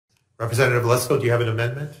Representative Lesko, do you have an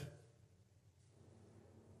amendment?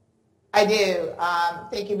 I do.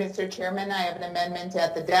 Thank you, Mr. Chairman. I have an amendment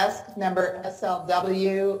at the desk, number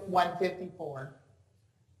SLW 154.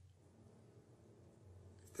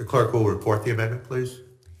 The clerk will report the amendment, please.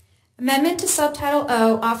 Amendment to Subtitle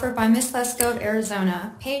O, offered by Ms. Lesko of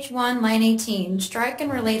Arizona. Page 1, line 18. Strike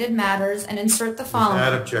and related matters and insert the following.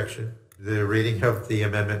 Without objection, the reading of the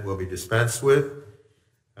amendment will be dispensed with.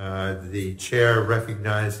 The chair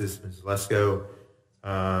recognizes Ms. Lesko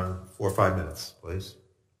for 5 minutes, please.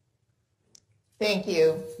 Thank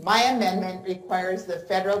you. My amendment requires the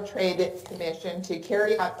Federal Trade Commission to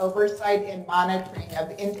carry out oversight and monitoring of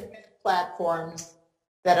internet platforms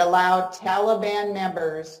that allow Taliban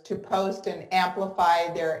members to post and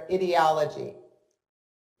amplify their ideology.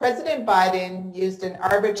 President Biden used an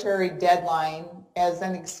arbitrary deadline as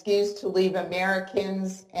an excuse to leave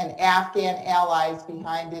Americans and Afghan allies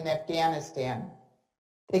behind in Afghanistan.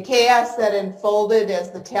 The chaos that unfolded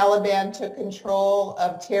as the Taliban took control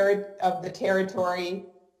of the territory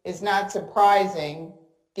is not surprising,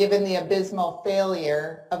 given the abysmal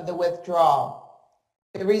failure of the withdrawal.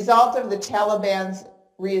 The result of the Taliban's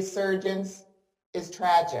resurgence is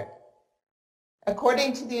tragic.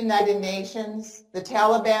 According to the United Nations, the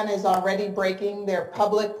Taliban is already breaking their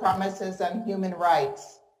public promises on human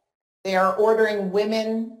rights. They are ordering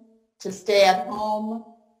women to stay at home,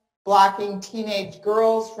 blocking teenage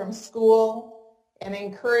girls from school, and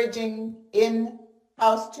encouraging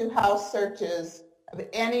in-house-to-house searches of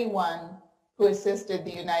anyone who assisted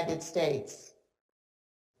the United States.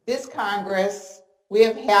 This Congress, we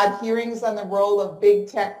have had hearings on the role of big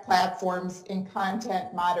tech platforms in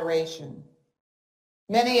content moderation.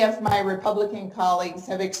 Many of my Republican colleagues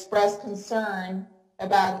have expressed concern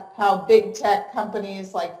about how big tech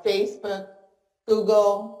companies like Facebook,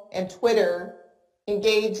 Google, and Twitter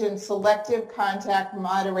engage in selective content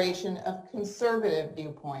moderation of conservative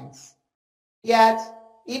viewpoints. Yet,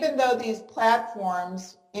 even though these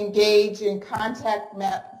platforms engage in content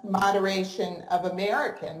moderation of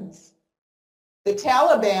Americans, the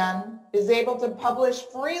Taliban is able to publish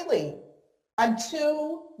freely on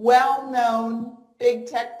two well-known big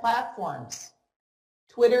tech platforms,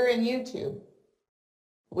 Twitter and YouTube,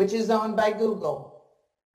 which is owned by Google.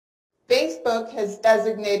 Facebook has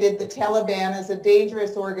designated the Taliban as a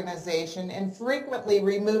dangerous organization and frequently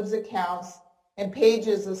removes accounts and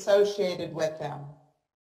pages associated with them.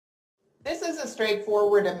 This is a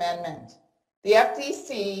straightforward amendment. The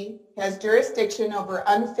FTC has jurisdiction over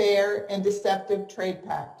unfair and deceptive trade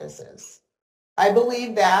practices. I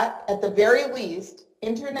believe that, at the very least,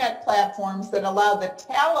 internet platforms that allow the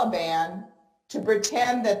Taliban to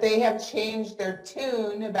pretend that they have changed their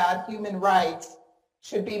tune about human rights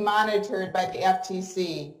should be monitored by the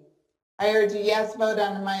FTC. I urge a yes vote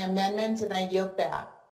on my amendment, and I yield back.